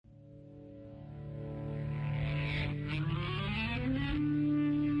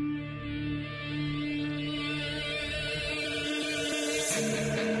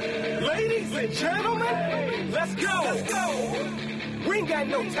and gentlemen, let's go. We ain't got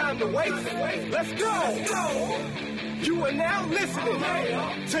no time to waste. Let's go. You are now listening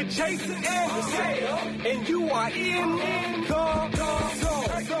to Jason Anderson, and you are in the zone.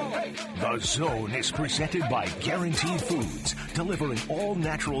 The Zone is presented by Guaranteed Foods, delivering all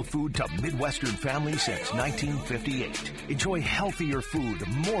natural food to Midwestern families since 1958. Enjoy healthier food,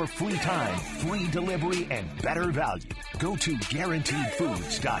 more free time, free delivery, and better value. Go to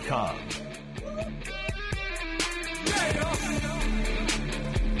GuaranteedFoods.com.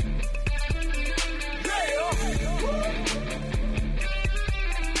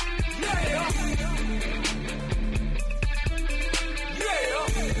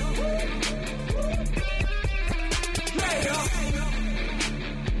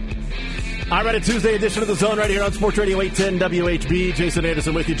 All right, a Tuesday edition of The Zone right here on Sports Radio 810 WHB. Jason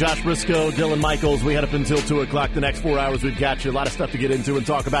Anderson with you, Josh Briscoe, Dylan Michaels. We head up until 2 o'clock. The next 4 hours, we've got you. A lot of stuff to get into and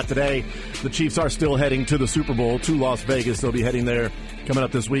talk about today. The Chiefs are still heading to the Super Bowl, to Las Vegas. They'll be heading there coming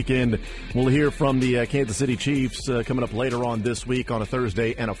up this weekend. We'll hear from the Kansas City Chiefs coming up later on this week on a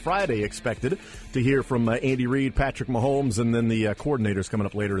Thursday and a Friday expected to hear from Andy Reid, Patrick Mahomes, and then the coordinators coming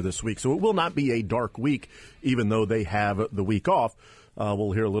up later this week. So it will not be a dark week, even though they have the week off.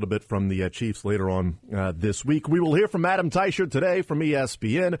 We'll hear a little bit from the Chiefs later on this week. We will hear from Adam Teicher today from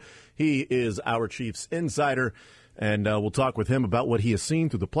ESPN. He is our Chiefs insider, and we'll talk with him about what he has seen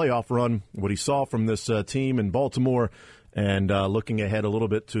through the playoff run, what he saw from this team in Baltimore, and looking ahead a little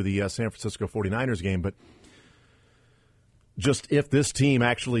bit to the San Francisco 49ers game. But just if this team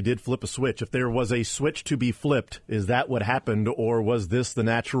actually did flip a switch, if there was a switch to be flipped, is that what happened, or was this the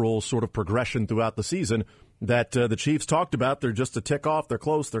natural sort of progression throughout the season that the Chiefs talked about? They're just a tick off. They're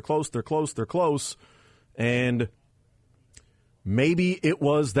close. And maybe it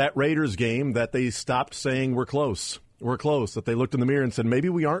was that Raiders game that they stopped saying we're close, that they looked in the mirror and said, maybe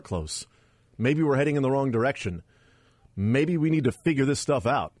we aren't close. Maybe we're heading in the wrong direction. Maybe we need to figure this stuff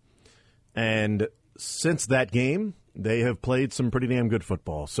out. And since that game, they have played some pretty damn good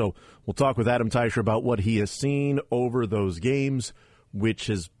football. So we'll talk with Adam Teicher about what he has seen over those games, which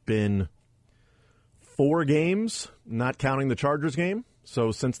has been 4 games, not counting the Chargers game.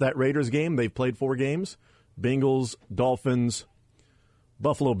 So since that Raiders game, they've played 4 games. Bengals, Dolphins,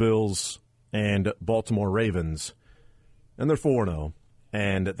 Buffalo Bills, and Baltimore Ravens. And they're 4-0,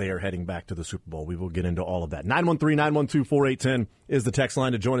 and they are heading back to the Super Bowl. We will get into all of that. 913-912-4810 is the text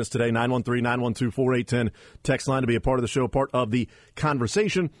line to join us today. 913-912-4810. Text line to be a part of the show, part of the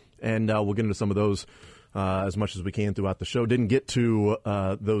conversation. And we'll get into some of those as much as we can throughout the show. Didn't get to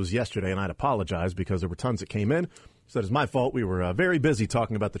those yesterday, and I'd apologize because there were tons that came in. So that is my fault. We were very busy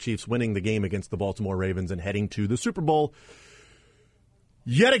talking about the Chiefs winning the game against the Baltimore Ravens and heading to the Super Bowl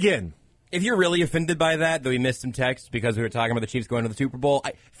yet again. If you're really offended by that we missed some text because we were talking about the Chiefs going to the Super Bowl,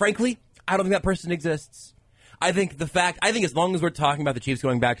 frankly, I don't think that person exists. I think as long as we're talking about the Chiefs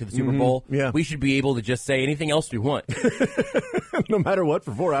going back to the Super Bowl, we should be able to just say anything else we want. No matter what,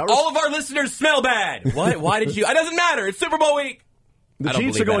 for 4 hours. All of our listeners smell bad. What? Why did you? It doesn't matter. It's Super Bowl week. The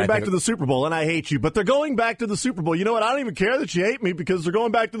Chiefs are going back to the Super Bowl, and I hate you, but they're going back to the Super Bowl. You know what? I don't even care that you hate me because they're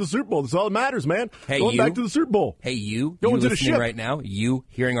going back to the Super Bowl. That's all that matters, man. Hey, going back to the Super Bowl. Hey, you going to the listening ship right now, you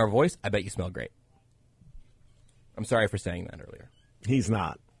hearing our voice, I bet you smell great. I'm sorry for saying that earlier. He's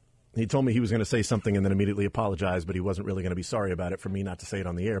not. He told me he was going to say something and then immediately apologized, but he wasn't really going to be sorry about it for me not to say it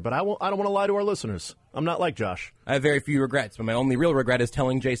on the air. But I don't want to lie to our listeners. I'm not like Josh. I have very few regrets, but my only real regret is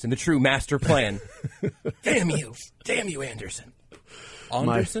telling Jason the true master plan. Damn you, Anderson.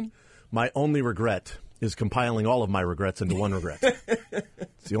 Anderson? My only regret is compiling all of my regrets into one regret.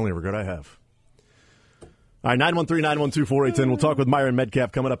 It's the only regret I have. All right, 913-912-4810. We'll talk with Myron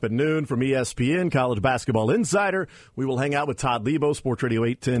Metcalf coming up at noon from ESPN, College Basketball Insider. We will hang out with Todd Lebo, Sports Radio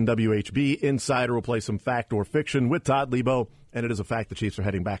 810 WHB Insider. We'll play some fact or fiction with Todd Lebo, and it is a fact the Chiefs are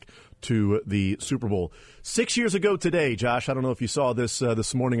heading back to the Super Bowl. 6 years ago today, Josh, I don't know if you saw this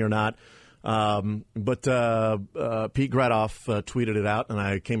this morning or not, but Pete Gradoff tweeted it out, and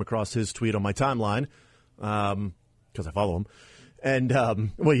I came across his tweet on my timeline because I follow him. And,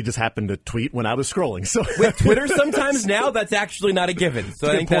 he just happened to tweet when I was scrolling. So with Twitter sometimes now, that's actually not a given. So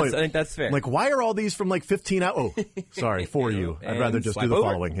I think that's fair. Like, why are all these from like 15 out? Oh, sorry, for you. I'd rather just do the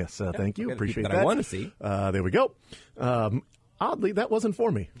following. Yes, thank you. Appreciate that. I want to see. There we go. Oddly, that wasn't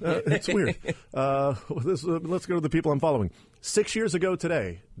for me. It's weird. Let's go to the people I'm following. 6 years ago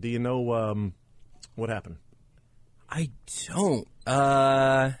today, do you know what happened? I don't.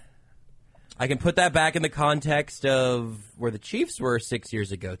 I can put that back in the context of where the Chiefs were 6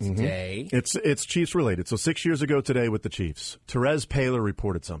 years ago today. Mm-hmm. It's Chiefs related. So 6 years ago today with the Chiefs, Terez Paylor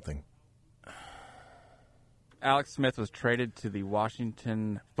reported something. Alex Smith was traded to the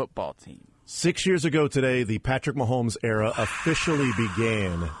Washington football team. 6 years ago today, the Patrick Mahomes era officially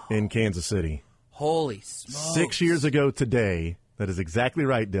began in Kansas City. Holy smokes. 6 years ago today, that is exactly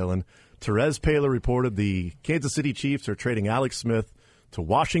right, Dylan. Terez Paylor reported the Kansas City Chiefs are trading Alex Smith to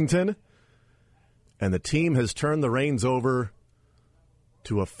Washington, and the team has turned the reins over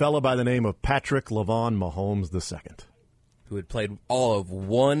to a fella by the name of Patrick Lavon Mahomes II. Who had played all of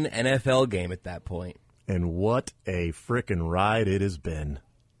one NFL game at that point. And what a frickin' ride it has been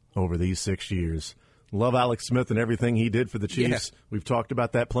over these 6 years. Love Alex Smith and everything he did for the Chiefs. Yeah. We've talked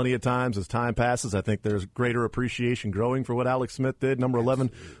about that plenty of times. As time passes, I think there's greater appreciation growing for what Alex Smith did, number 11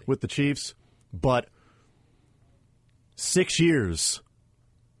 Absolutely. with the Chiefs. But 6 years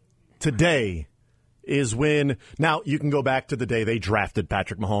today is when, now you can go back to the day they drafted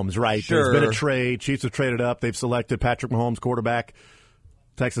Patrick Mahomes, right? Sure. There's been a trade. Chiefs have traded up. They've selected Patrick Mahomes, quarterback,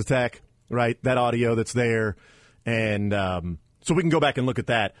 Texas Tech, right? That audio that's there. And so we can go back and look at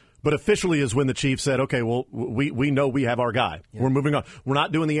that. But officially is when the Chiefs said, okay, well, we know we have our guy. Yeah. We're moving on. We're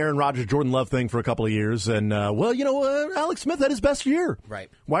not doing the Aaron Rodgers, Jordan Love thing for a couple of years. And, well, you know, Alex Smith had his best year. Right.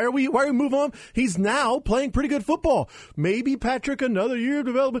 Why are we moving on? He's now playing pretty good football. Maybe Patrick another year of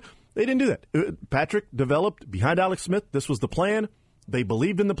development. They didn't do that. Patrick developed behind Alex Smith. This was the plan. They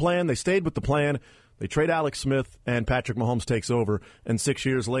believed in the plan. They stayed with the plan. They trade Alex Smith, and Patrick Mahomes takes over. And 6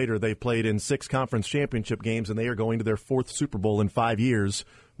 years later, they've played in 6 conference championship games, and they are going to their 4th Super Bowl in 5 years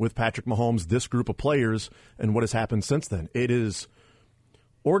with Patrick Mahomes, this group of players, and what has happened since then. It is,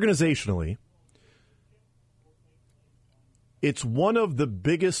 organizationally, it's one of the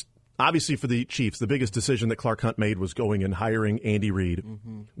biggest, obviously for the Chiefs, the biggest decision that Clark Hunt made was going and hiring Andy Reid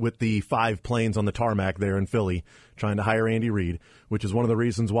with the 5 planes on the tarmac there in Philly, trying to hire Andy Reid, which is one of the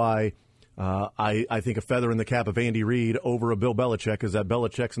reasons why I think a feather in the cap of Andy Reid over a Bill Belichick is that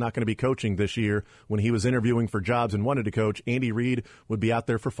Belichick's not going to be coaching this year. When he was interviewing for jobs and wanted to coach, Andy Reid would be out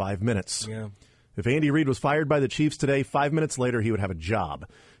there for 5 minutes. Yeah. If Andy Reid was fired by the Chiefs today, 5 minutes later he would have a job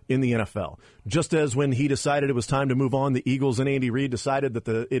in the NFL. Just as when he decided it was time to move on, the Eagles and Andy Reid decided that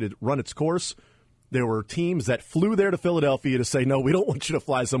it had run its course. There were teams that flew there to Philadelphia to say, no, we don't want you to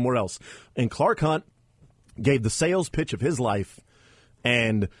fly somewhere else. And Clark Hunt gave the sales pitch of his life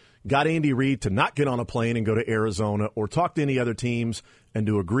and got Andy Reid to not get on a plane and go to Arizona or talk to any other teams and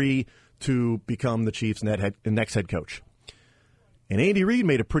to agree to become the Chiefs' next head coach. And Andy Reid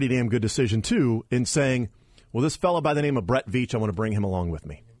made a pretty damn good decision, too, in saying, well, this fella by the name of Brett Veach, I want to bring him along with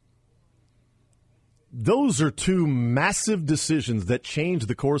me. Those are 2 massive decisions that changed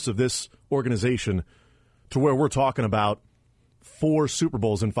the course of this organization to where we're talking about 4 Super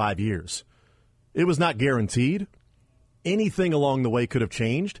Bowls in 5 years. It was not guaranteed. Anything along the way could have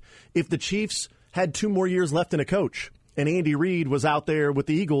changed. If the Chiefs had 2 more years left in a coach and Andy Reid was out there with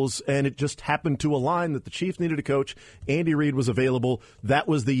the Eagles and it just happened to align that the Chiefs needed a coach, Andy Reid was available. That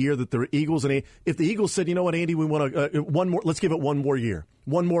was the year that the Eagles and if the Eagles said, you know what, Andy, we want one more, let's give it 1 more year,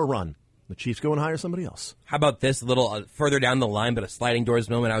 1 more run. The Chiefs go and hire somebody else. How about this, a little further down the line, but a sliding doors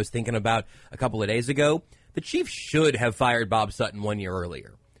moment I was thinking about a couple of days ago? The Chiefs should have fired Bob Sutton 1 year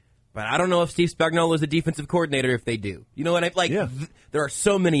earlier. But I don't know if Steve Spagnuolo is a defensive coordinator if they do. You know what I like? Yeah. There are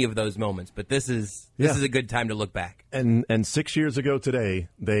so many of those moments, but this is a good time to look back. And 6 years ago today,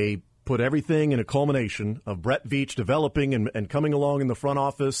 they put everything in a culmination of Brett Veach developing and coming along in the front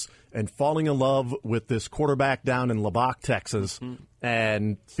office and falling in love with this quarterback down in Lubbock, Texas,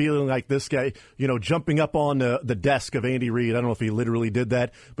 and feeling like this guy, you know, jumping up on the desk of Andy Reid. I don't know if he literally did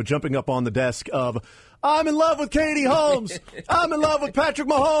that, but jumping up on the desk of, I'm in love with Katie Holmes. I'm in love with Patrick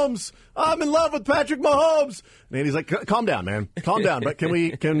Mahomes. I'm in love with Patrick Mahomes. And Andy's like, calm down, man. Calm down. But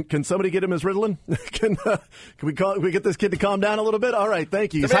can somebody get him his Ritalin? Can we get this kid to calm down a little bit? All right,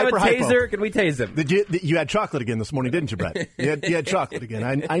 thank you. He's hyper. Can we tase him? You had chocolate again this morning, didn't you, Brett? You had chocolate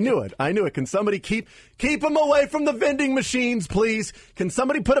again. I knew it. I knew it. Can somebody keep him away from the vending machines, please? Can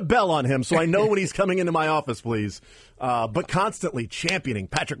somebody put a bell on him so I know when he's coming into my office, please? But constantly championing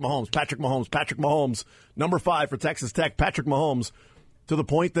Patrick Mahomes, Patrick Mahomes, Patrick Mahomes, number 5 for Texas Tech, Patrick Mahomes, to the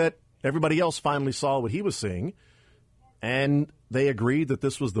point that everybody else finally saw what he was seeing, and they agreed that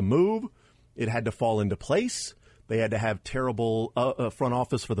this was the move. It had to fall into place. They had to have terrible front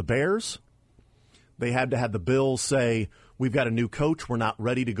office for the Bears. They had to have the Bills say, we've got a new coach. We're not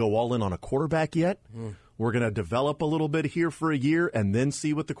ready to go all in on a quarterback yet. We're going to develop a little bit here for a year and then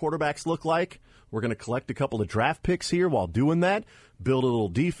see what the quarterbacks look like. We're going to collect a couple of draft picks here while doing that, build a little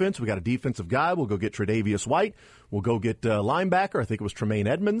defense. We got a defensive guy. We'll go get Tre'Davious White. We'll go get linebacker. I think it was Tremaine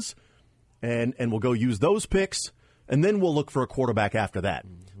Edmonds. And we'll go use those picks. and then we'll look for a quarterback after that.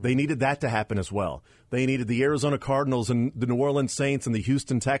 They needed that to happen as well. They needed the Arizona Cardinals and the New Orleans Saints and the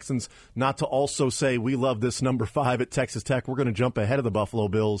Houston Texans not to also say, we love this number 5 at Texas Tech. We're going to jump ahead of the Buffalo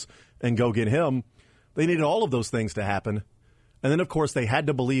Bills and go get him. They needed all of those things to happen. And then, of course, they had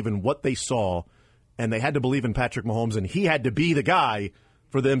to believe in what they saw, and they had to believe in Patrick Mahomes, and he had to be the guy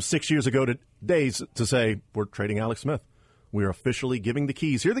for them 6 years ago to say, we're trading Alex Smith. We are officially giving the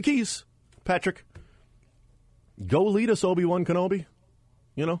keys. Here are the keys, Patrick. Go lead us, Obi-Wan Kenobi.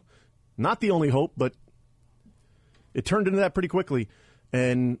 You know, not the only hope, but it turned into that pretty quickly.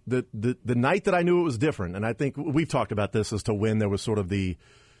 And the night that I knew it was different, and I think we've talked about this as to when there was sort of the,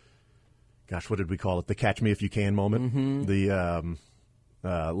 gosh, what did we call it? The catch me if you can moment. Mm-hmm.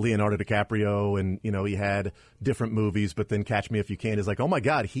 The Leonardo DiCaprio, and, you know, he had different movies, but then Catch Me If You Can is like, oh, my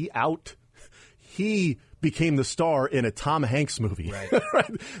God, he became the star in a Tom Hanks movie. Right.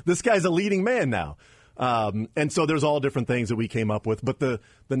 Right? This guy's a leading man now. And so there's all different things that we came up with. But the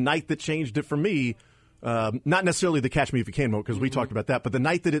night that changed it for me, not necessarily the Catch Me If You Can moment, because we talked about that, but the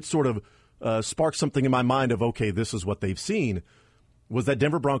night that it sort of sparked something in my mind of, okay, this is what they've seen, was that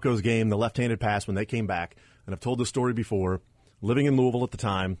Denver Broncos game, the left-handed pass when they came back. And I've told this story before. Living in Louisville at the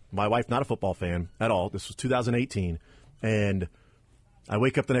time, my wife, not a football fan at all. This was 2018. And I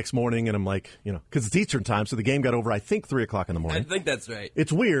wake up the next morning and I'm like, you know, because it's Eastern time, so the game got over, I think, 3 o'clock in the morning. I think that's right.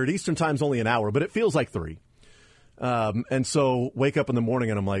 It's weird. Eastern time's only an hour, but it feels like 3. And so wake up in the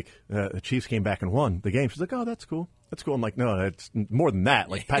morning and I'm like, the Chiefs came back and won the game. She's like, oh, that's cool. That's cool. I'm like, no, it's more than that.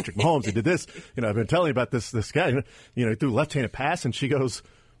 Like Patrick Mahomes, he did this. You know, I've been telling you about this guy. You know, he threw a left-handed pass, and she goes,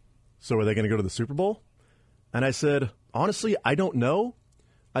 so are they going to go to the Super Bowl? And I said, honestly, I don't know.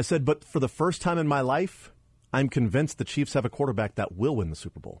 I said, but for the first time in my life, I'm convinced the Chiefs have a quarterback that will win the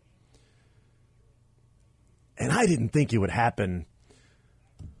Super Bowl. And I didn't think it would happen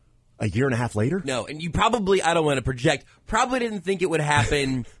a year and a half later. No, and you probably, I don't want to project, probably didn't think it would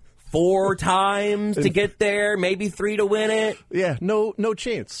happen 4 times to get there, maybe 3 to win it. Yeah, no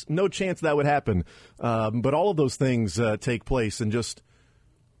chance. No chance that would happen. But all of those things take place, and just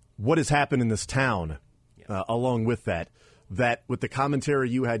what has happened in this town along with that with the commentary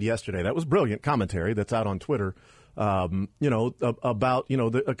you had yesterday, that was brilliant commentary that's out on Twitter, you know, about, you know,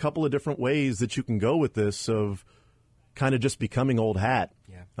 a couple of different ways that you can go with this of kind of just becoming old hat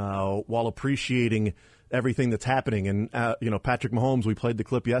while appreciating everything that's happening. And, you know, Patrick Mahomes, we played the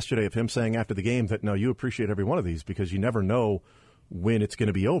clip yesterday of him saying after the game that, no, you appreciate every one of these because you never know when it's going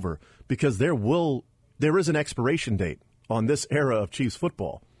to be over, because there is an expiration date on this era of Chiefs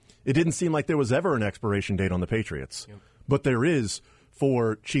football. It didn't seem like there was ever an expiration date on the Patriots, but there is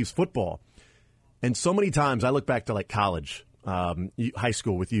for Chiefs football. And so many times I look back to like college, high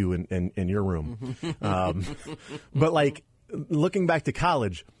school with you in your room. But like looking back to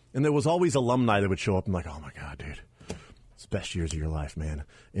college, and there was always alumni that would show up and like, oh my God, dude, it's the best years of your life, man.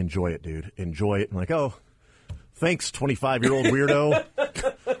 Enjoy it, dude. Enjoy it. And like, oh, thanks, 25-year-old weirdo.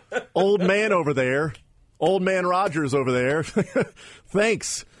 Old man over there. Old man Rogers over there.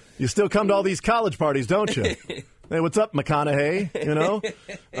 Thanks. You still come to all these college parties, don't you? Hey, what's up, McConaughey? You know?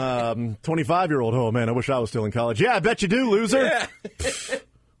 25-year-old. Oh, man, I wish I was still in college. Yeah, I bet you do, loser. Yeah.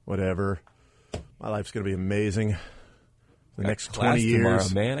 Whatever. My life's going to be amazing. The next 20 years.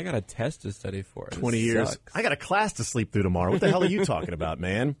 Tomorrow, man. I got a test to study for. 20 years. Sucks. I got a class to sleep through tomorrow. What the hell are you talking about,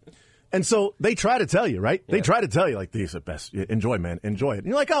 man? And so they try to tell you, right? Yeah. They try to tell you, like, these are best. Enjoy, man. Enjoy it. And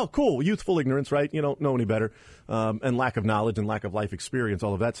you're like, oh, cool. Youthful ignorance, right? You don't know any better. And lack of knowledge and lack of life experience,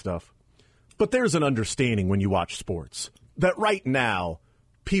 all of that stuff. But there's an understanding when you watch sports that right now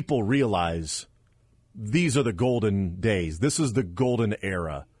people realize these are the golden days. This is the golden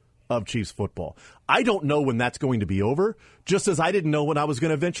era of Chiefs football. I don't know when that's going to be over, just as I didn't know when I was going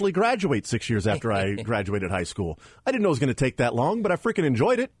to eventually graduate 6 years after I graduated high school. I didn't know it was going to take that long, but I freaking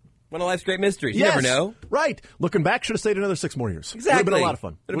enjoyed it. One of life's great mysteries. You never know. Right. Looking back, should have stayed another 6 more years. Exactly. Would have been a lot of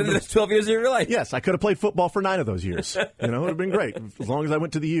fun. Would have been the 12 years of your life. Yes, I could have played football for 9 of those years. You know, it would have been great, as long as I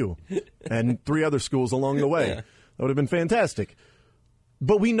went to the U and 3 other schools along the way. That would have been fantastic.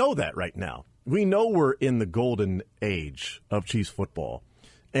 But we know that right now. We know we're in the golden age of Chiefs football.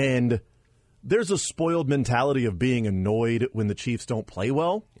 And there's a spoiled mentality of being annoyed when the Chiefs don't play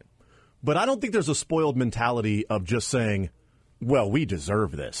well. But I don't think there's a spoiled mentality of just saying, well, we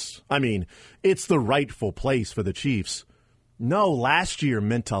deserve this. I mean, it's the rightful place for the Chiefs. No, last year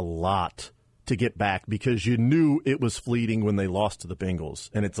meant a lot to get back because you knew it was fleeting when they lost to the Bengals.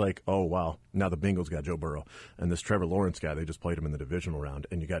 And it's like, oh, wow, Now the Bengals got Joe Burrow, and this Trevor Lawrence guy, they just played him in the divisional round,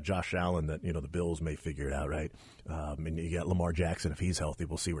 and you got Josh Allen that, the Bills may figure it out, right? And you got Lamar Jackson, if he's healthy,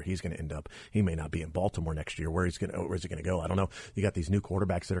 we'll see where he's going to end up. He may not be in Baltimore next year. Where's he going to go? I don't know. You got these new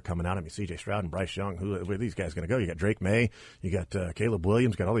quarterbacks that are coming out. I mean, C.J. Stroud and Bryce Young, where are these guys going to go? You got Drake May, you got Caleb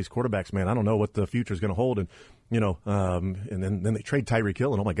Williams, got all these quarterbacks, man. I don't know what the future is going to hold, and and then they trade Tyreek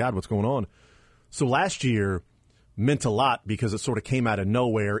Hill, and oh my God, what's going on? So last year meant a lot because it sort of came out of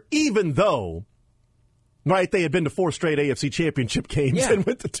nowhere, even though, right, they had been to 4 straight AFC championship games and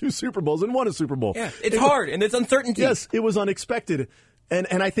went to 2 Super Bowls and won a Super Bowl. Yeah, it's hard, and it's uncertainty. Yes, it was unexpected. And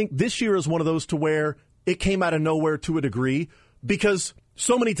I think this year is one of those to where it came out of nowhere to a degree because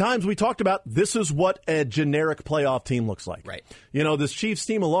so many times we talked about this is what a generic playoff team looks like. Right. This Chiefs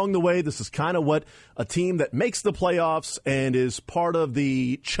team along the way, this is kind of what a team that makes the playoffs and is part of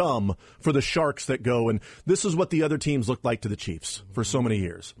the chum for the Sharks that go. And this is what the other teams looked like to the Chiefs for so many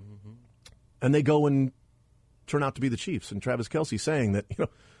years. Mm-hmm. And they go and turn out to be the Chiefs. And Travis Kelce saying that,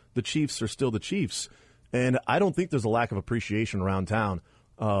 the Chiefs are still the Chiefs. And I don't think there's a lack of appreciation around town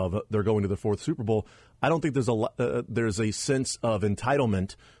of they're going to the 4th Super Bowl. I don't think there's a sense of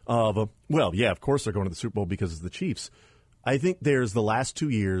entitlement of, of course they're going to the Super Bowl because it's the Chiefs. I think there's the last 2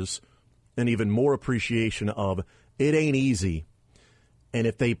 years and even more appreciation of it ain't easy. And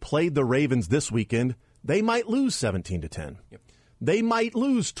if they played the Ravens this weekend, they might lose 17-10. Yep. They might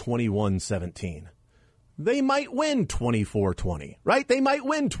lose 21-17. They might win 24-20, right? They might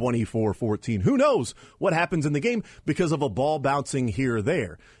win 24-14. Who knows what happens in the game because of a ball bouncing here or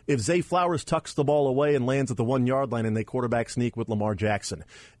there. If Zay Flowers tucks the ball away and lands at the 1-yard line and they quarterback sneak with Lamar Jackson.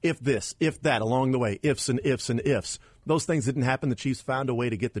 If this, if that, along the way, ifs and ifs and ifs. Those things didn't happen. The Chiefs found a way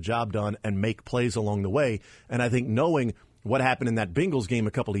to get the job done and make plays along the way. And I think knowing what happened in that Bengals game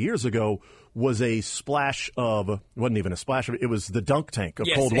a couple of years ago was a splash of, wasn't even a splash of, it was the dunk tank of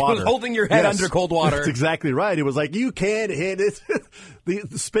cold water. It was holding your head under cold water. That's exactly right. It was like, you can't hit it.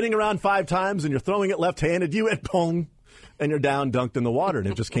 the spinning around 5 times and you're throwing it left-handed, you hit boom, and you're down dunked in the water, and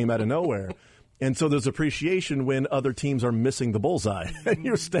it just came out of nowhere. And so there's appreciation when other teams are missing the bullseye and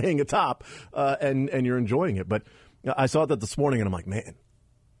you're staying atop and you're enjoying it. But I saw that this morning and I'm like, man,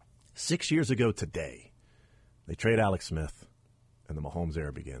 6 years ago today, they trade Alex Smith, and the Mahomes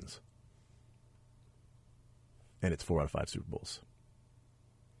era begins. And it's 4 out of 5 Super Bowls.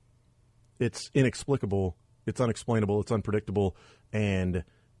 It's inexplicable, it's unexplainable, it's unpredictable, and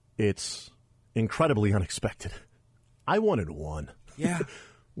it's incredibly unexpected. I wanted 1. Yeah.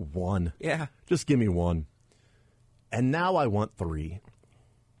 1. Yeah. Just give me 1. And now I want 3,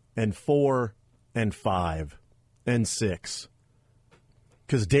 and 4, and 5, and 6.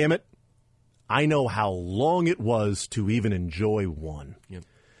 Because, damn it, I know how long it was to even enjoy 1. Yep.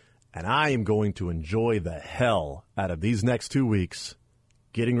 And I am going to enjoy the hell out of these next 2 weeks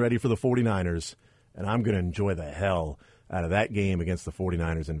getting ready for the 49ers, and I'm going to enjoy the hell out of that game against the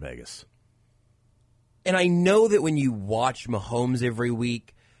 49ers in Vegas. And I know that when you watch Mahomes every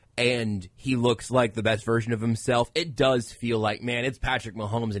week and he looks like the best version of himself, it does feel like, man, it's Patrick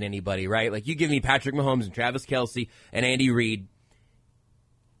Mahomes and anybody, right? Like, you give me Patrick Mahomes and Travis Kelce and Andy Reid.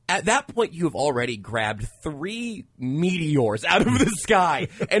 At that point, you have already grabbed 3 meteors out of the sky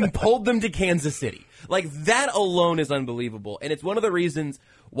and pulled them to Kansas City. Like, that alone is unbelievable. And it's one of the reasons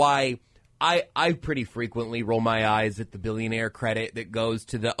why I pretty frequently roll my eyes at the billionaire credit that goes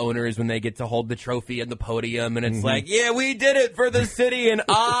to the owners when they get to hold the trophy at the podium. And it's like, yeah, we did it for the city, and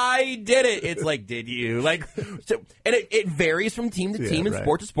I did it. It's like, did you? Like, so, and it varies from team to team and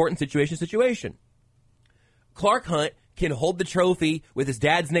sport to sport and situation to situation. Clark Hunt can hold the trophy with his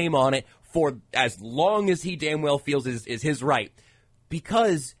dad's name on it for as long as he damn well feels is his right,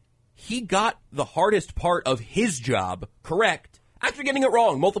 because he got the hardest part of his job correct after getting it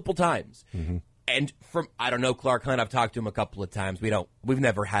wrong multiple times. Mm-hmm. And I don't know Clark Hunt, I've talked to him a couple of times. We've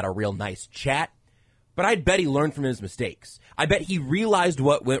never had a real nice chat, but I'd bet he learned from his mistakes. I bet he realized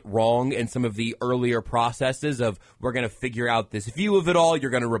what went wrong in some of the earlier processes of, we're going to figure out this view of it all, you're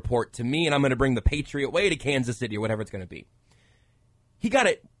going to report to me, and I'm going to bring the Patriot way to Kansas City or whatever it's going to be. He got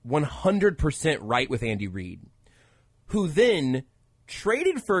it 100% right with Andy Reid, who then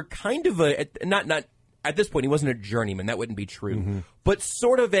traded for kind of not at this point, he wasn't a journeyman, that wouldn't be true, but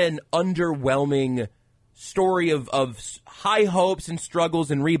sort of an underwhelming story of high hopes and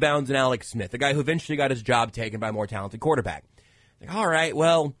struggles and rebounds in Alex Smith, a guy who eventually got his job taken by a more talented quarterback. Like, all right,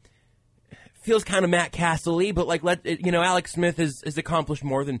 well, feels kind of Matt Castle-y, but like, Alex Smith has accomplished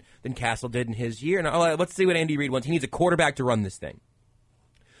more than Castle did in his year. And let's see what Andy Reid wants. He needs a quarterback to run this thing.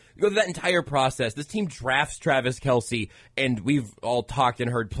 You go through that entire process. This team drafts Travis Kelce, and we've all talked and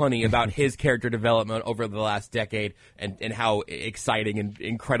heard plenty about his character development over the last decade and how exciting and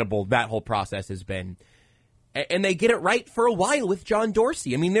incredible that whole process has been. And they get it right for a while with John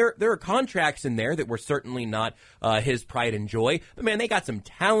Dorsey. I mean, there are contracts in there that were certainly not his pride and joy. But, man, they got some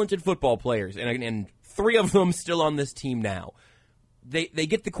talented football players, and 3 of them still on this team now. They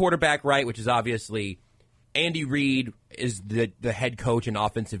get the quarterback right, which is obviously Andy Reid is the head coach and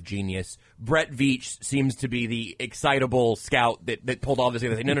offensive genius. Brett Veach seems to be the excitable scout that pulled all this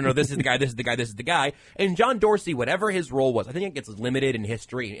together. No, this is the guy, this is the guy, this is the guy. And John Dorsey, whatever his role was, I think it gets limited in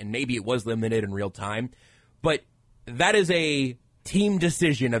history, and maybe it was limited in real time. But that is a team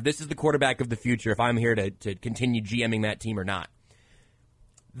decision of this is the quarterback of the future if I'm here to continue GMing that team or not.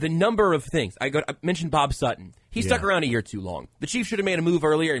 The number of things. I mentioned Bob Sutton. He stuck around a year too long. The Chiefs should have made a move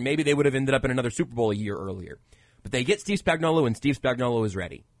earlier, and maybe they would have ended up in another Super Bowl a year earlier. But they get Steve Spagnuolo, and Steve Spagnuolo is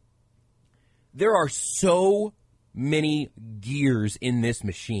ready. There are so many gears in this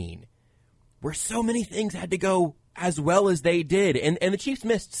machine where so many things had to go as well as they did. And the Chiefs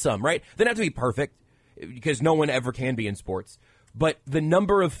missed some, right? They don't have to be perfect, because no one ever can be in sports. But the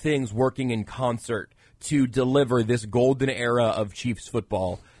number of things working in concert to deliver this golden era of Chiefs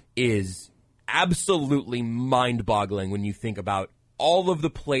football is absolutely mind-boggling when you think about all of the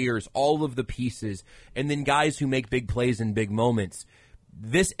players, all of the pieces, and then guys who make big plays in big moments.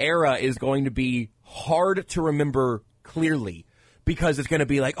 This era is going to be hard to remember clearly because it's going to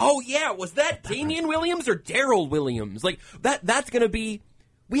be like, oh yeah, was that Damian Williams or Darrell Williams? Like that's going to be...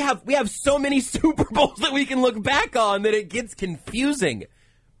 We have so many Super Bowls that we can look back on that it gets confusing.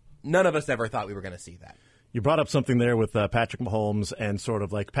 None of us ever thought we were going to see that. You brought up something there with Patrick Mahomes and sort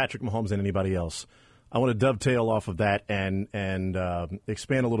of like Patrick Mahomes and anybody else. I want to dovetail off of that and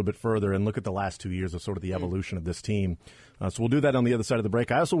expand a little bit further and look at the last 2 years of sort of the evolution of this team. So we'll do that on the other side of the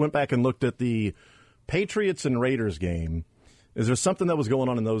break. I also went back and looked at the Patriots and Raiders game. Is there something that was going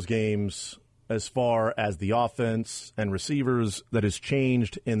on in those games as far as the offense and receivers that has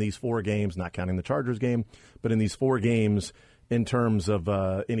changed in these 4 games, not counting the Chargers game, but in these 4 games in terms of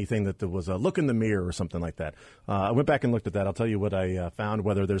anything that there was a look in the mirror or something like that? I went back and looked at that. I'll tell you what I found,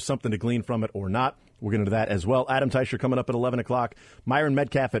 whether there's something to glean from it or not. We'll get into that as well. Adam Teicher coming up at 11 o'clock. Myron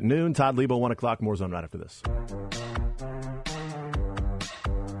Metcalf at noon. Todd Lebo, 1 o'clock. More Zone right after this.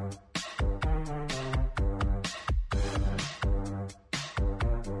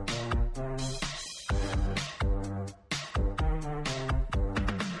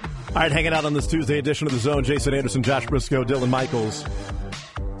 All right, hanging out on this Tuesday edition of The Zone, Jason Anderson, Josh Briscoe, Dylan Michaels.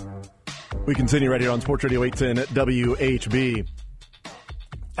 We continue right here on Sports Radio 810 WHB.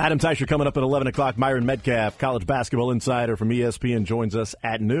 Adam Teicher coming up at 11 o'clock. Myron Metcalf, college basketball insider from ESPN, joins us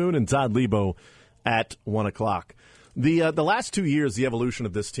at noon, and Todd Lebo at 1 o'clock. The last 2 years, the evolution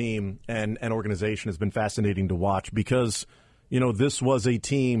of this team and organization has been fascinating to watch because, you know, this was a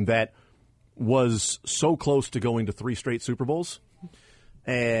team that was so close to going to 3 straight Super Bowls.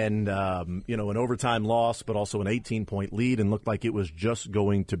 And, an overtime loss, but also an 18-point lead, and looked like it was just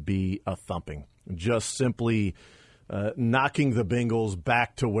going to be a thumping. Just simply knocking the Bengals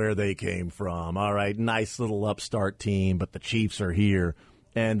back to where they came from. All right, nice little upstart team, but the Chiefs are here.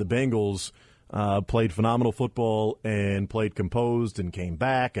 And the Bengals played phenomenal football and played composed and came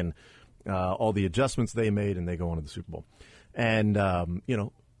back, and all the adjustments they made, and they go on to the Super Bowl. And,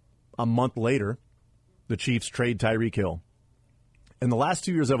 a month later, the Chiefs trade Tyreek Hill. And the last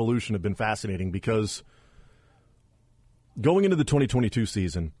 2 years' evolution have been fascinating because going into the 2022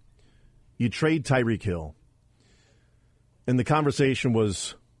 season, you trade Tyreek Hill. And the conversation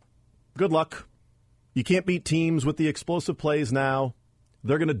was, good luck. You can't beat teams with the explosive plays now.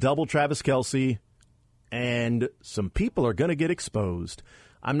 They're going to double Travis Kelce, and some people are going to get exposed.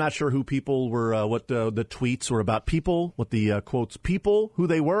 I'm not sure who people were, what the tweets were about people, what the quotes people, who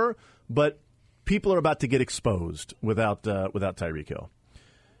they were, but people are about to get exposed without Tyreek Hill.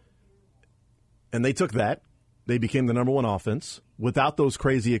 And they took that. They became the number 1 offense without those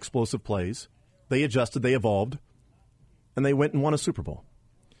crazy explosive plays. They adjusted, they evolved, and they went and won a Super Bowl.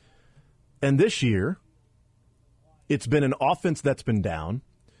 And this year, it's been an offense that's been down,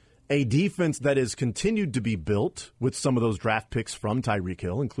 a defense that has continued to be built with some of those draft picks from Tyreek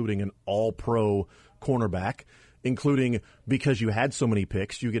Hill, including an all-pro cornerback, including because you had so many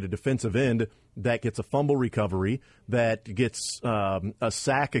picks, you get a defensive end that gets a fumble recovery, that gets a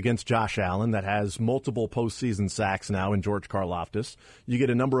sack against Josh Allen, that has multiple postseason sacks now in George Karlaftis. You get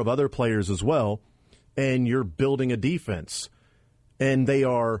a number of other players as well, and you're building a defense. And they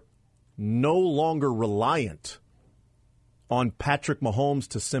are no longer reliant on Patrick Mahomes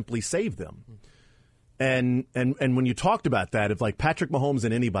to simply save them. And when you talked about that, if like Patrick Mahomes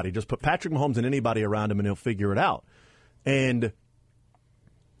and anybody, just put Patrick Mahomes and anybody around him and he'll figure it out. And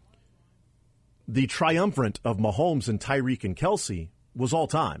the triumvirate of Mahomes and Tyreek and Kelsey was all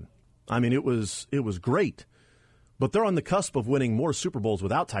time. I mean, it was great. But they're on the cusp of winning more Super Bowls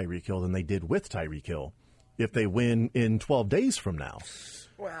without Tyreek Hill than they did with Tyreek Hill if they win in 12 days from now.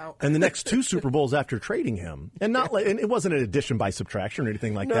 Wow. And the next 2 Super Bowls after trading him. And and it wasn't an addition by subtraction or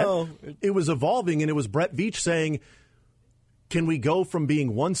anything like that. It was evolving, and it was Brett Veach saying, can we go from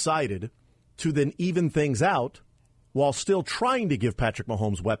being one-sided to then even things out while still trying to give Patrick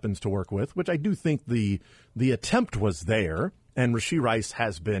Mahomes weapons to work with, which I do think the attempt was there, and Rashee Rice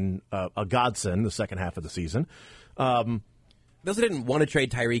has been a godsend the second half of the season. They also didn't want to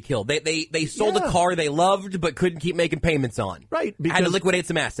trade Tyreek Hill. They sold a car they loved but couldn't keep making payments on. Right. Had to liquidate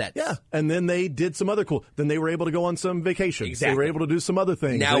some assets. Yeah. And then they did some other cool. Then they were able to go on some vacations. Exactly. They were able to do some other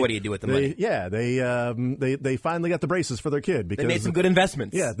things. Now what do you do with the money? Yeah. They finally got the braces for their kid. Because they made some good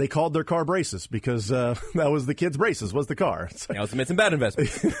investments. Yeah. They called their car braces because that was the kid's braces, was the car. They also made some bad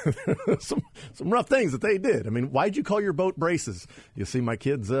investments. some rough things that they did. I mean, why'd you call your boat braces? You see my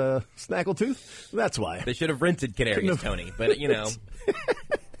kid's snaggletooth? That's why. They should have rented Kadarius Toney, but you know.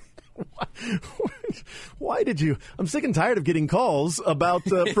 Why did you? I'm sick and tired of getting calls about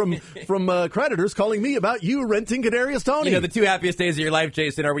from creditors calling me about you renting Kadarius Toney. You know, the 2 happiest days of your life,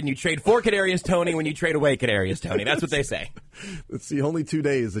 Jason, are when you trade for Kadarius Toney, when you trade away Kadarius Toney. That's what they say. It's the only 2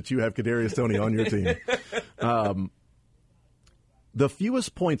 days that you have Kadarius Toney on your team. The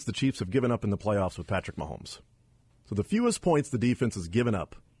fewest points the Chiefs have given up in the playoffs with Patrick Mahomes. So the fewest points the defense has given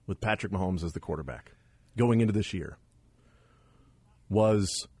up with Patrick Mahomes as the quarterback going into this year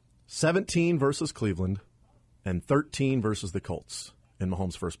was 17 versus Cleveland and 13 versus the Colts in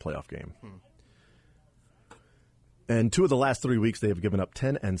Mahomes' first playoff game. And 2 of the last 3 weeks, they have given up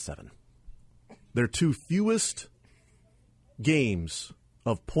 10 and 7. Their 2 fewest games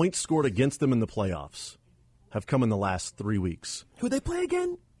of points scored against them in the playoffs have come in the last 3 weeks. Who'd they play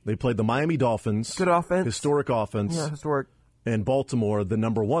again? They played the Miami Dolphins. Good offense. Historic offense. Yeah, historic. And Baltimore, the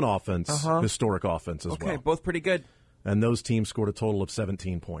number 1 offense, historic offense as well. Okay, both pretty good. And those teams scored a total of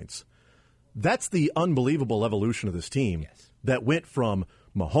 17 points. That's the unbelievable evolution of this team that went from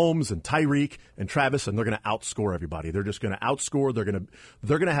Mahomes and Tyreek and Travis, and they're going to outscore everybody. They're just going to outscore. They're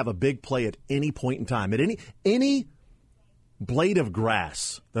going to have a big play at any point in time. At any blade of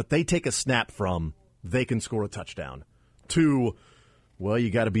grass that they take a snap from, they can score a touchdown. To, well, you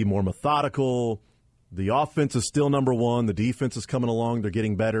got to be more methodical. The offense is still number 1. The defense is coming along. They're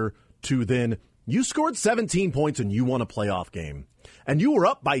getting better. To then, you scored 17 points and you won a playoff game. And you were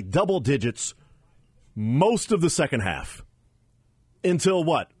up by double digits most of the second half. Until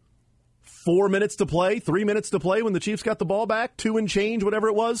what? 4 minutes to play? 3 minutes to play when the Chiefs got the ball back? 2 and change, whatever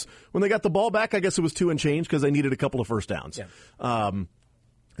it was. When they got the ball back, I guess it was 2 and change because they needed a couple of first downs. Yeah.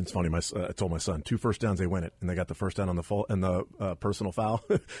 It's funny. I told my son 2 first downs, they win it, and they got the first down on the personal foul.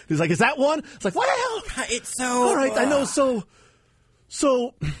 He's like, "Is that one?" It's like, "Well, it's so all right." I know.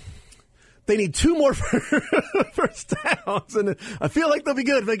 So they need 2 more first downs, and I feel like they'll be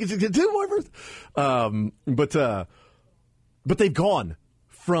good if they can get 2 more first. But they've gone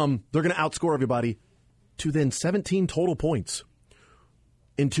from they're going to outscore everybody to then 17 total points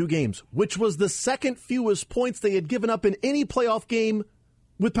in 2 games, which was the second fewest points they had given up in any playoff game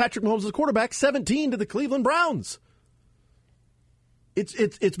with Patrick Mahomes as quarterback, 17 to the Cleveland Browns.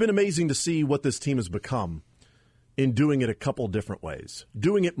 It's been amazing to see what this team has become in doing it a couple different ways,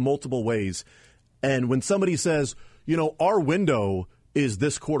 doing it multiple ways. And when somebody says, you know, our window is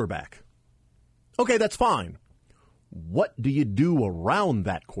this quarterback, okay, that's fine. What do you do around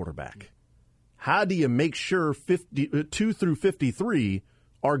that quarterback? How do you make sure 52 through 53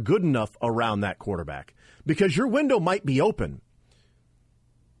 are good enough around that quarterback? Because your window might be open.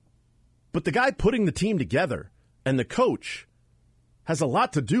 But the guy putting the team together and the coach has a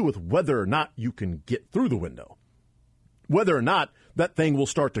lot to do with whether or not you can get through the window, whether or not that thing will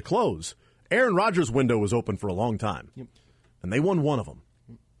start to close. Aaron Rodgers' window was open for a long time, and they won one of them.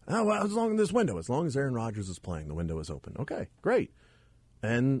 Oh, well, as long as this window, as long as Aaron Rodgers is playing, the window is open. Okay, great.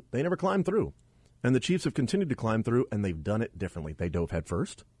 And they never climbed through. And the Chiefs have continued to climb through, and they've done it differently. They dove head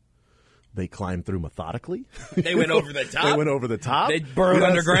first. They climbed through methodically. They went over the top. They went over the top. They burrowed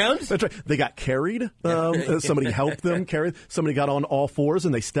underground. That's right. They got carried. Somebody helped them carry. Somebody got on all fours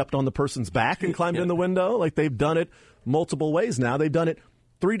and they stepped on the person's back and climbed in the window. Like, they've done it multiple ways now. They've done it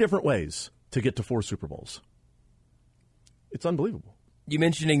 3 different ways to get to 4 Super Bowls. It's unbelievable. You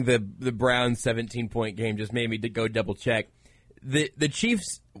mentioning the Browns 17-point game just made me to go double check. The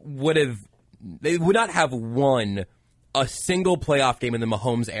Chiefs would not have won a single playoff game in the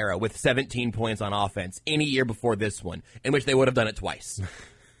Mahomes era with 17 points on offense any year before this one, in which they would have done it twice.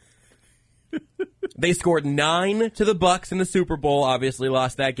 They scored 9 to the Bucs in the Super Bowl, obviously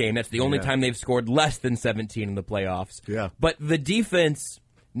lost that game. That's the only time they've scored less than 17 in the playoffs. Yeah. But the defense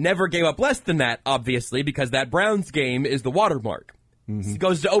never gave up less than that, obviously, because that Browns game is the watermark. It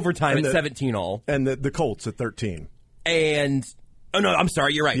goes to overtime at 17 all. And the Colts at 13. And, oh no, I'm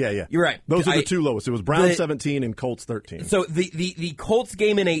sorry, you're right. Yeah. You're right. Those are the two lowest. It was Browns 17 and Colts 13. So the Colts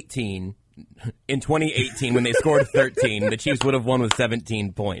game in 2018, when they scored 13, the Chiefs would have won with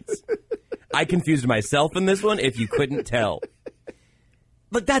 17 points. I confused myself in this one, if you couldn't tell.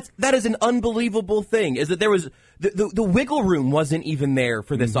 But that is an unbelievable thing, is that there was the wiggle room wasn't even there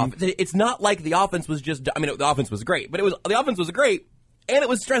for this offense. It's not like the offense was just, I mean, the offense was great, but the offense was great and it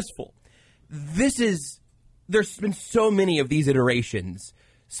was stressful. There's been so many of these iterations,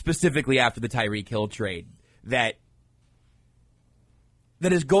 specifically after the Tyreek Hill trade, that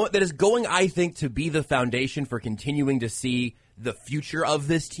is going, I think, to be the foundation for continuing to see the future of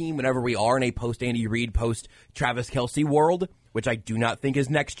this team whenever we are in a post-Andy Reid, post-Travis Kelce world, which I do not think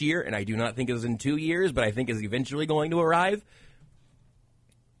is next year, and I do not think is in 2 years, but I think is eventually going to arrive.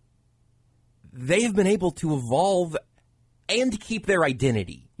 They have been able to evolve and keep their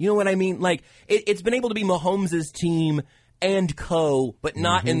identity. You know what I mean? Like, it's been able to be Mahomes' team and co, but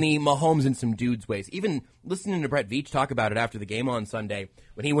not in the Mahomes and some dudes ways. Even listening to Brett Veach talk about it after the game on Sunday,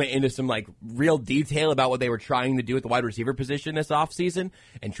 when he went into some like real detail about what they were trying to do at the wide receiver position this offseason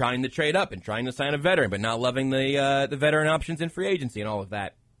and trying to trade up and trying to sign a veteran, but not loving the veteran options in free agency and all of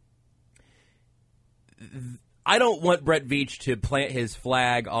that. I don't want Brett Veach to plant his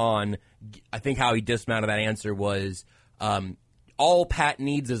flag on, I think how he dismounted that answer was, all Pat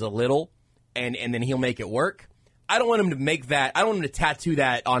needs is a little, and then he'll make it work. I don't want him to make that. I don't want him to tattoo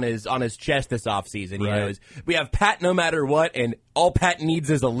that on his chest this offseason. Right. You know, we have Pat no matter what, and all Pat needs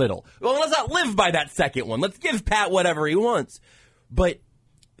is a little. Well, let's not live by that second one. Let's give Pat whatever he wants. But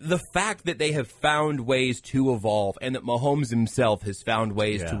the fact that they have found ways to evolve, and that Mahomes himself has found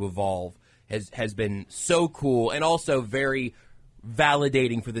ways to evolve, has been so cool, and also very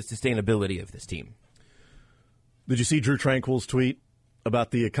validating for the sustainability of this team. Did you see Drew Tranquill's tweet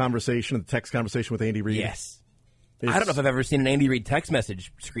about the text conversation with Andy Reid? Yes. I don't know if I've ever seen an Andy Reid text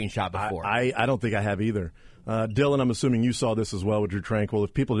message screenshot before. I don't think I have either. Dylan, I'm assuming you saw this as well with Drew Tranquill.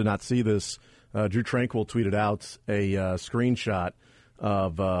 If people did not see this, Drew Tranquill tweeted out a screenshot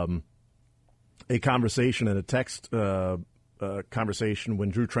of a conversation and a text conversation when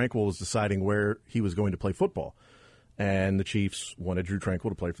Drew Tranquill was deciding where he was going to play football. And the Chiefs wanted Drew Tranquill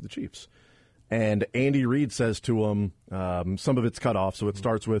to play for the Chiefs. And Andy Reid says to him, some of it's cut off, so it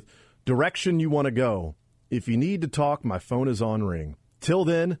starts with, direction you want to go. If you need to talk, my phone is on ring. Till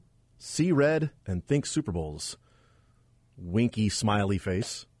then, see red and think Super Bowls. Winky smiley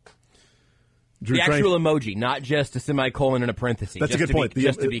face. The actual emoji, not just a semicolon and a parenthesis. That's a good point.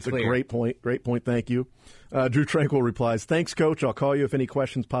 Just to be clear. It's a great point. Great point. Thank you. Drew Tranquill replies, thanks, Coach. I'll call you if any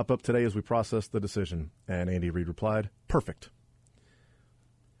questions pop up today as we process the decision. And Andy Reid replied, perfect.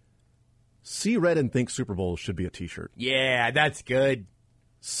 See red and think Super Bowls should be a T-shirt. Yeah, that's good.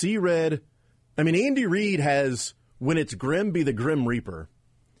 See red. I mean, Andy Reid has, when it's grim, be the Grim Reaper.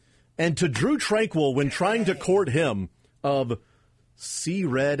 And to Drew Tranquill, when trying to court him, of see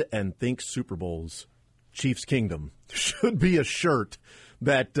red and think Super Bowls, Chiefs Kingdom, should be a shirt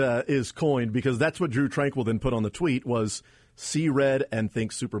that is coined, because that's what Drew Tranquill then put on the tweet was see red and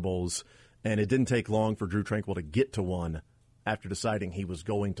think Super Bowls. And it didn't take long for Drew Tranquill to get to one after deciding he was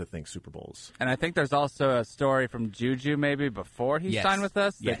going to think Super Bowls. And I think there's also a story from Juju maybe before he signed with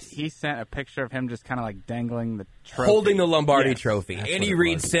us. That he sent a picture of him just kind of like dangling the trophy. Holding the Lombardi trophy. Andy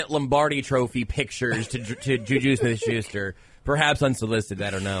Reid sent Lombardi trophy pictures to Juju Smith-Schuster, perhaps unsolicited, I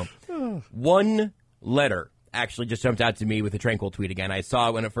don't know. One letter actually just jumped out to me with the Tranquill tweet again. I saw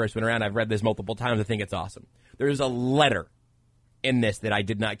it when it first went around. I've read this multiple times. I think it's awesome. There's a letter in this that I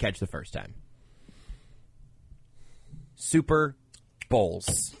did not catch the first time. Super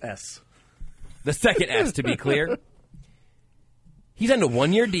Bowls. S. The second S, to be clear. He's on a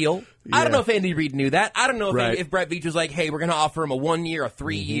 1-year deal. Yeah. I don't know if Andy Reid knew that. I don't know if Brett Veach was like, hey, we're going to offer him a 1-year, a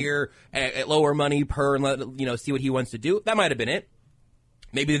 3-year, at lower money per, and see what he wants to do. That might have been it.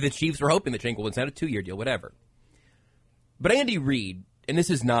 Maybe the Chiefs were hoping that Tranquill would sign a 2-year deal, whatever. But Andy Reid, and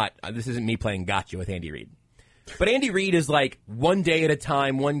this isn't me playing gotcha with Andy Reid, but Andy Reid is like 1 day at a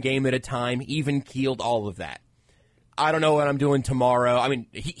time, 1 game at a time, even-keeled, all of that. I don't know what I'm doing tomorrow. I mean,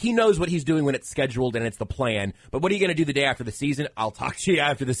 he knows what he's doing when it's scheduled and it's the plan. But what are you going to do the day after the season? I'll talk to you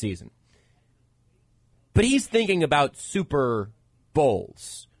after the season. But he's thinking about Super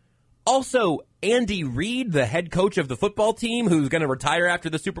Bowls Also, Andy Reid, the head coach of the football team, who's going to retire after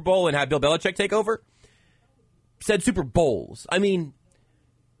the Super Bowl and have Bill Belichick take over, said Super Bowls. I mean,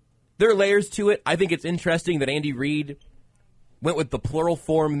 there are layers to it. I think it's interesting that Andy Reid went with the plural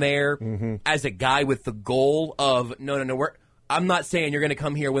form there as a guy with the goal of, no, I'm not saying you're going to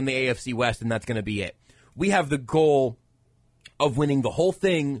come here, win the AFC West, and that's going to be it. We have the goal of winning the whole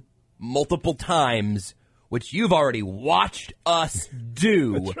thing multiple times, which you've already watched us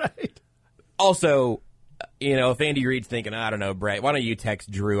do. That's right. Also, if Andy Reid's thinking, I don't know, Brett, why don't you text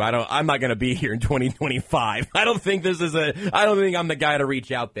Drew? I'm not going to be here in 2025. I don't think I'm the guy to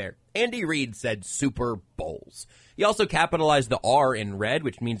reach out there. Andy Reid said Super Bowls. He also capitalized the R in red,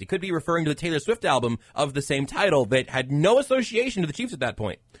 which means he could be referring to the Taylor Swift album of the same title that had no association to the Chiefs at that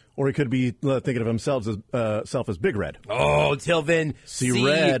point. Or he could be thinking of himself as Big Red. Oh, till then, C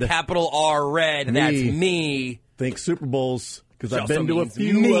red, capital R red. That's me. Think Super Bowls, because I've been to a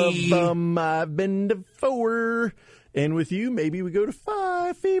few of them. I've been to 4. And with you, maybe we go to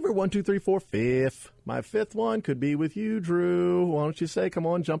 5. Fever, 1, 2, 3, 4, 5th. My 5th one could be with you, Drew. Why don't you say, come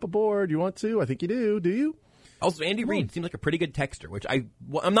on, jump aboard? You want to? I think you do. Do you? Also, Andy Reid seems like a pretty good texter, which I'm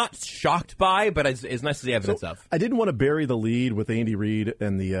not shocked by, but it's nice to see evidence of. I didn't want to bury the lead with Andy Reid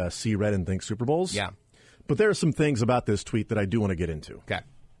and the C Red and Think Super Bowls. Yeah. But there are some things about this tweet that I do want to get into. Okay.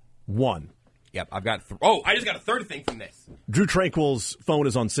 1. Yep, I've got I just got a third thing from this. Drew Tranquil's phone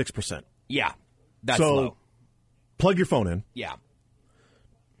is on 6%. Yeah, that's low. Plug your phone in. Yeah.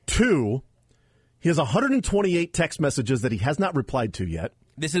 2, he has 128 text messages that he has not replied to yet.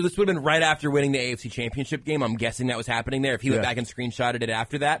 This would have been right after winning the AFC Championship game. I'm guessing that was happening there. If he went back and screenshotted it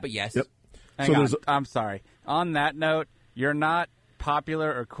after that, but yes. Yep. Hang on. I'm sorry. On that note, you're not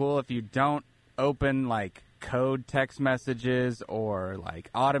popular or cool if you don't open code text messages or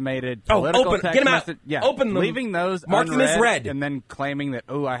automated political text get them message. out. Yeah, open them. Leaving those mark them as red, and then claiming that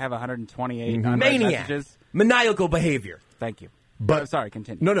I have 128 unread maniac messages. Maniacal behavior. Thank you. But sorry,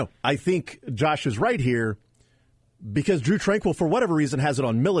 continue. No. I think Josh is right here because Drew Tranquil, for whatever reason, has it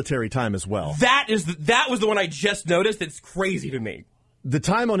on military time as well. That was the one I just noticed. It's crazy to me. The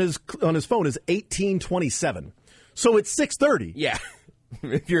time on his phone is 18:27, so it's 6:30. Yeah,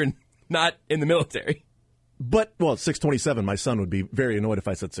 if you're not in the military. But, it's 6:27. My son would be very annoyed if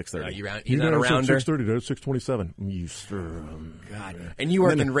I said 6:30. He's not around 6:30, 6:27. God. And you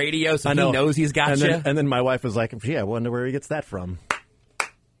work in radio, so he knows he's got you. And then my wife was like, I wonder where he gets that from.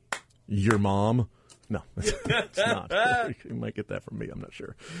 Your mom? No, it's not. You might get that from me. I'm not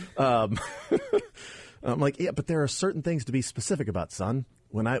sure. I'm like, yeah, but there are certain things to be specific about, son.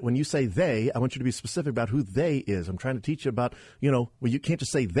 When you say they, I want you to be specific about who they is. I'm trying to teach you about, you can't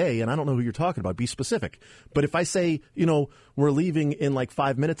just say they, and I don't know who you're talking about. Be specific. But if I say, we're leaving in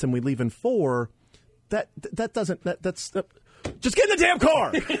 5 minutes and we leave in 4, that's just get in the damn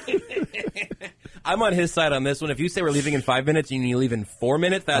car. I'm on his side on this one. If you say we're leaving in 5 minutes and you leave in 4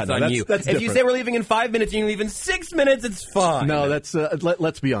 minutes, that's on you. That's if different. you say we're leaving in 5 minutes and you leave in 6 minutes, it's fine. No, that's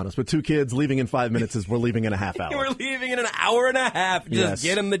let's be honest. With 2 kids, leaving in 5 minutes is we're leaving in a half hour. We're leaving in an hour and a half. Just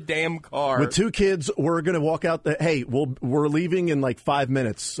get in the damn car. With 2 kids, we're going to walk out. We're leaving in 5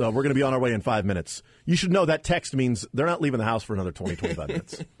 minutes. We're going to be on our way in 5 minutes. You should know that text means they're not leaving the house for another 20, 25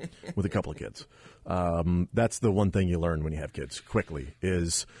 minutes with a couple of kids. That's the one thing you learn when you have kids quickly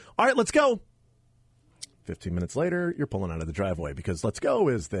is, all right, let's go. 15 minutes later, you're pulling out of the driveway because let's go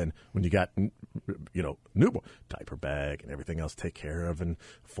is then when you got, newborn diaper bag and everything else to take care of and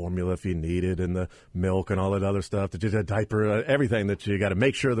formula if you need it and the milk and all that other stuff, the diaper, everything that you got to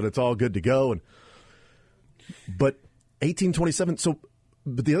make sure that it's all good to go. But 18:27.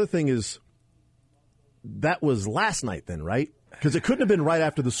 But the other thing is that was last night then, right? Because it couldn't have been right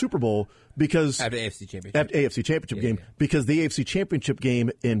after the Super Bowl because after the AFC Championship. After AFC Championship game because the AFC Championship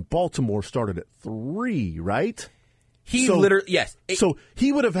game in Baltimore started at 3, right? Yes. So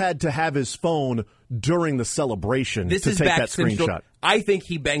he would have had to have his phone during the celebration to take that screenshot. I think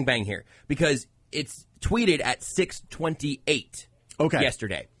he bang here because it's tweeted at 6:28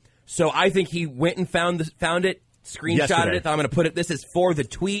 yesterday. So I think he went and found it, screenshotted it. I'm going to put it. This is for the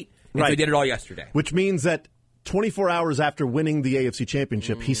tweet. And so he did it all yesterday. Which means that 24 hours after winning the AFC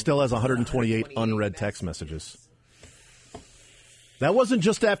Championship, he still has 128 unread text messages. That wasn't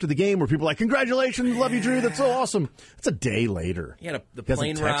just after the game where people were like, congratulations, love you, Drew, that's so awesome. It's a day later. You had the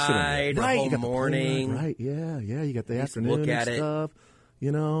plane ride, the whole morning. Right, yeah, you got the afternoon and stuff.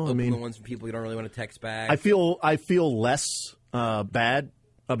 Open the ones from people you don't really want to text back. I feel less bad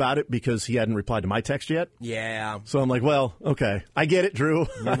about it because he hadn't replied to my text yet. Yeah. So I'm like, well, okay. I get it, Drew.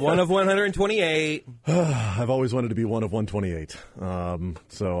 You're one of 128. I've always wanted to be one of 128.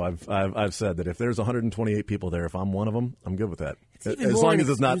 So I've said that if there's 128 people there, if I'm one of them, I'm good with that. As long as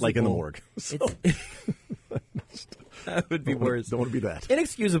it's not like in the morgue. So. That would be worse. Don't want to be that.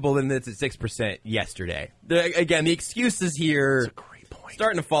 Inexcusable than it's at 6% yesterday. Again, the excuses here That's a great point.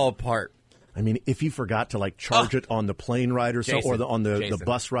 Starting to fall apart. I mean, if he forgot to like charge it on the plane ride or so, or on the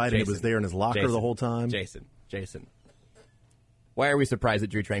bus ride, and it was there in his locker the whole time. Jason. Why are we surprised that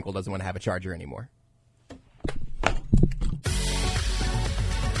Drew Tranquill doesn't want to have a charger anymore?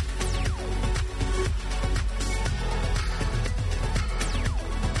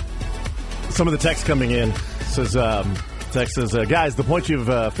 Some of the text coming in says, guys, the point you've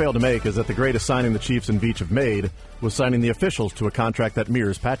failed to make is that the greatest signing the Chiefs and Veach have made was signing the officials to a contract that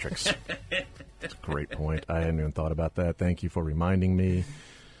mirrors Patrick's. That's a great point. I hadn't even thought about that. Thank you for reminding me.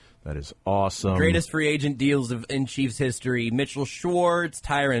 That is awesome. Greatest free agent deals in Chiefs history. Mitchell Schwartz,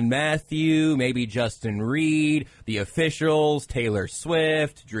 Tyrann Mathieu, maybe Justin Reed, the officials, Taylor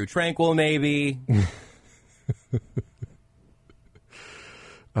Swift, Drew Tranquill, maybe.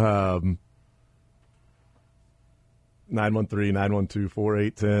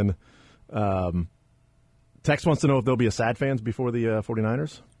 913-912-4810. Tex wants to know if there'll be a Sad fans before the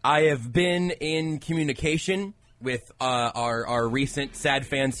 49ers. I have been in communication with our recent Sad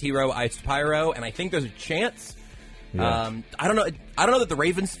fans hero, Ice Pyro, and I think there's a chance. Yeah. I don't know that the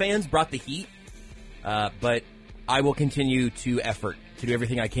Ravens fans brought the heat, but I will continue to do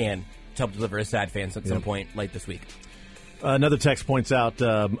everything I can to help deliver a Sad fans at some point late this week. Another text points out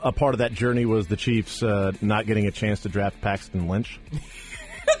a part of that journey was the Chiefs not getting a chance to draft Paxton Lynch.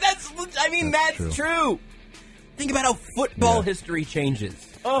 That's true. Think about how football history changes.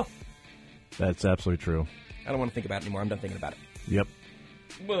 Oh, that's absolutely true. I don't want to think about it anymore. I'm done thinking about it. Yep.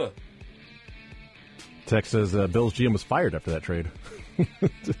 Ugh. Text says Bill's GM was fired after that trade.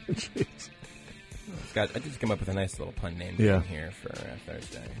 Guys, I just come up with a nice little pun name here for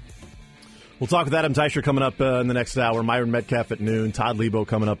Thursday. We'll talk with Adam Teicher coming up in the next hour. Myron Metcalf at noon. Todd Lebo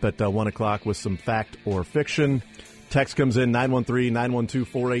coming up at 1 o'clock with some fact or fiction. Text comes in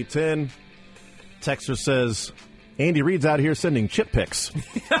 913-912-4810. Texter says, Andy Reid's out here sending chip pics.